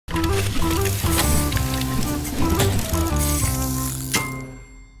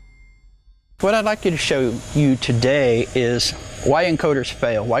What I'd like you to show you today is why encoders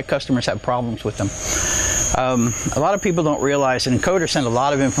fail, why customers have problems with them. A lot of people don't realize that encoders send a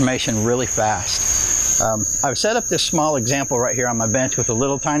lot of information really fast. I've set up this small example right here on my bench with a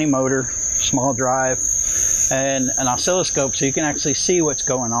little tiny motor, small drive, and an oscilloscope so you can actually see what's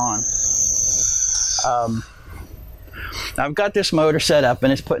going on. I've got this motor set up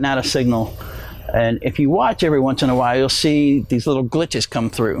and it's putting out a signal. And if you watch every once in a while, you'll see these little glitches come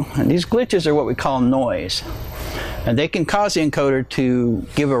through. And these glitches are what we call noise. And they can cause the encoder to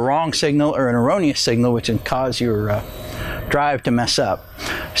give a wrong signal or an erroneous signal, which can cause your drive to mess up.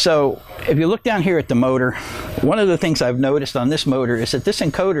 So if you look down here at the motor, one of the things I've noticed on this motor is that this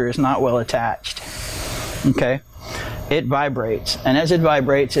encoder is not well attached. Okay? It vibrates. And as it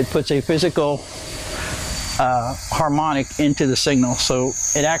vibrates, it puts a physical harmonic into the signal, so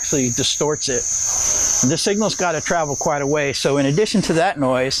it actually distorts it. The signal's got to travel quite a way, so in addition to that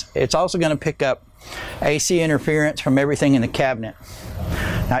noise, it's also going to pick up AC interference from everything in the cabinet.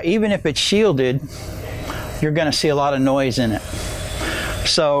 Now, even if it's shielded, you're going to see a lot of noise in it.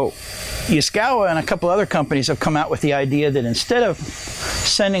 So Yaskawa and a couple other companies have come out with the idea that instead of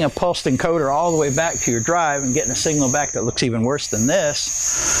sending a pulsed encoder all the way back to your drive and getting a signal back that looks even worse than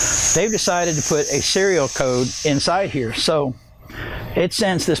this, they've decided to put a serial code inside here. So it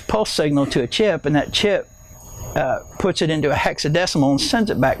sends this pulse signal to a chip, and that chip puts it into a hexadecimal and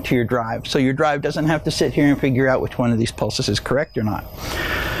sends it back to your drive. So your drive doesn't have to sit here and figure out which one of these pulses is correct or not.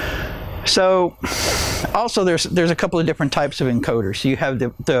 So also there's a couple of different types of encoders. You have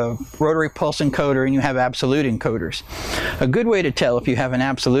the rotary pulse encoder and you have absolute encoders. A good way to tell if you have an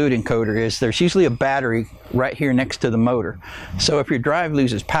absolute encoder is there's usually a battery right here next to the motor. So if your drive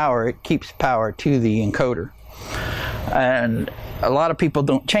loses power, it keeps power to the encoder. And a lot of people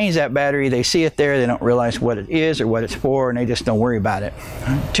don't change that battery. They see it there, they don't realize what it is or what it's for, and they just don't worry about it.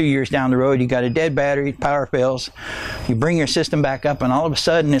 2 years down the road, you got a dead battery, power fails, you bring your system back up, and all of a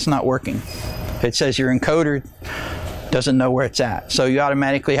sudden it's not working. It says your encoder doesn't know where it's at. So you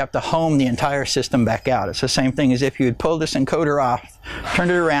automatically have to home the entire system back out. It's the same thing as if you had pulled this encoder off,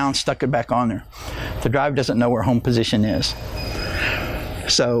 turned it around, stuck it back on there. The drive doesn't know where home position is.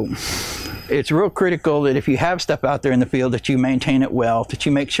 So it's real critical that if you have stuff out there in the field that you maintain it well, that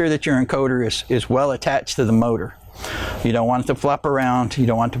you make sure that your encoder is well attached to the motor. You don't want it to flop around, you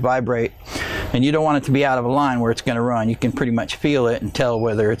don't want it to vibrate, and you don't want it to be out of a line where it's going to run. You can pretty much feel it and tell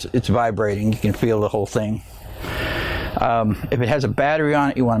whether it's vibrating. You can feel the whole thing. If it has a battery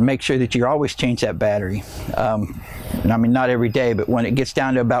on it, you want to make sure that you always change that battery. And I mean, not every day, but when it gets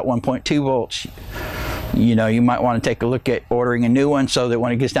down to about 1.2 volts, you know, you might want to take a look at ordering a new one so that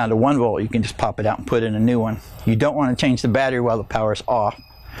when it gets down to 1 volt, you can just pop it out and put in a new one. You don't want to change the battery while the power is off,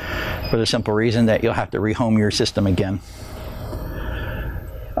 for the simple reason that you'll have to rehome your system again.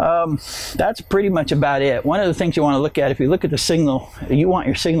 That's pretty much about it. One of the things you want to look at, if you look at the signal, you want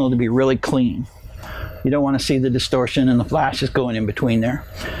your signal to be really clean. You don't want to see the distortion and the flashes going in between there.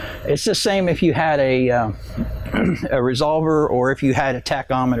 It's the same if you had a resolver or if you had a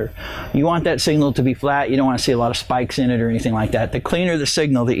tachometer. You want that signal to be flat. You don't want to see a lot of spikes in it or anything like that. The cleaner the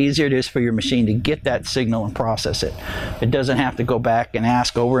signal, the easier it is for your machine to get that signal and process it. It doesn't have to go back and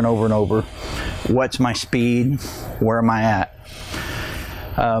ask over and over and over, what's my speed? Where am I at?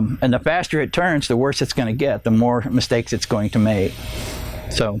 And the faster it turns, the worse it's going to get, the more mistakes it's going to make.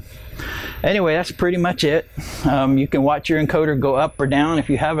 So anyway, that's pretty much it. You can watch your encoder go up or down if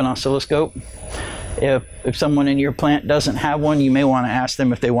you have an oscilloscope. If someone in your plant doesn't have one, you may want to ask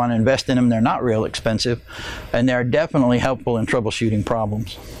them if they want to invest in them. They're not real expensive, and they're definitely helpful in troubleshooting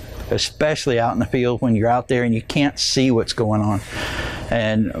problems, especially out in the field when you're out there and you can't see what's going on.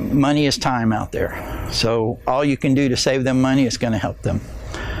 And money is time out there. So all you can do to save them money is going to help them.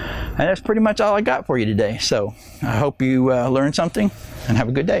 And that's pretty much all I got for you today. So I hope you learned something and have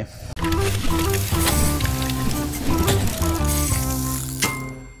a good day.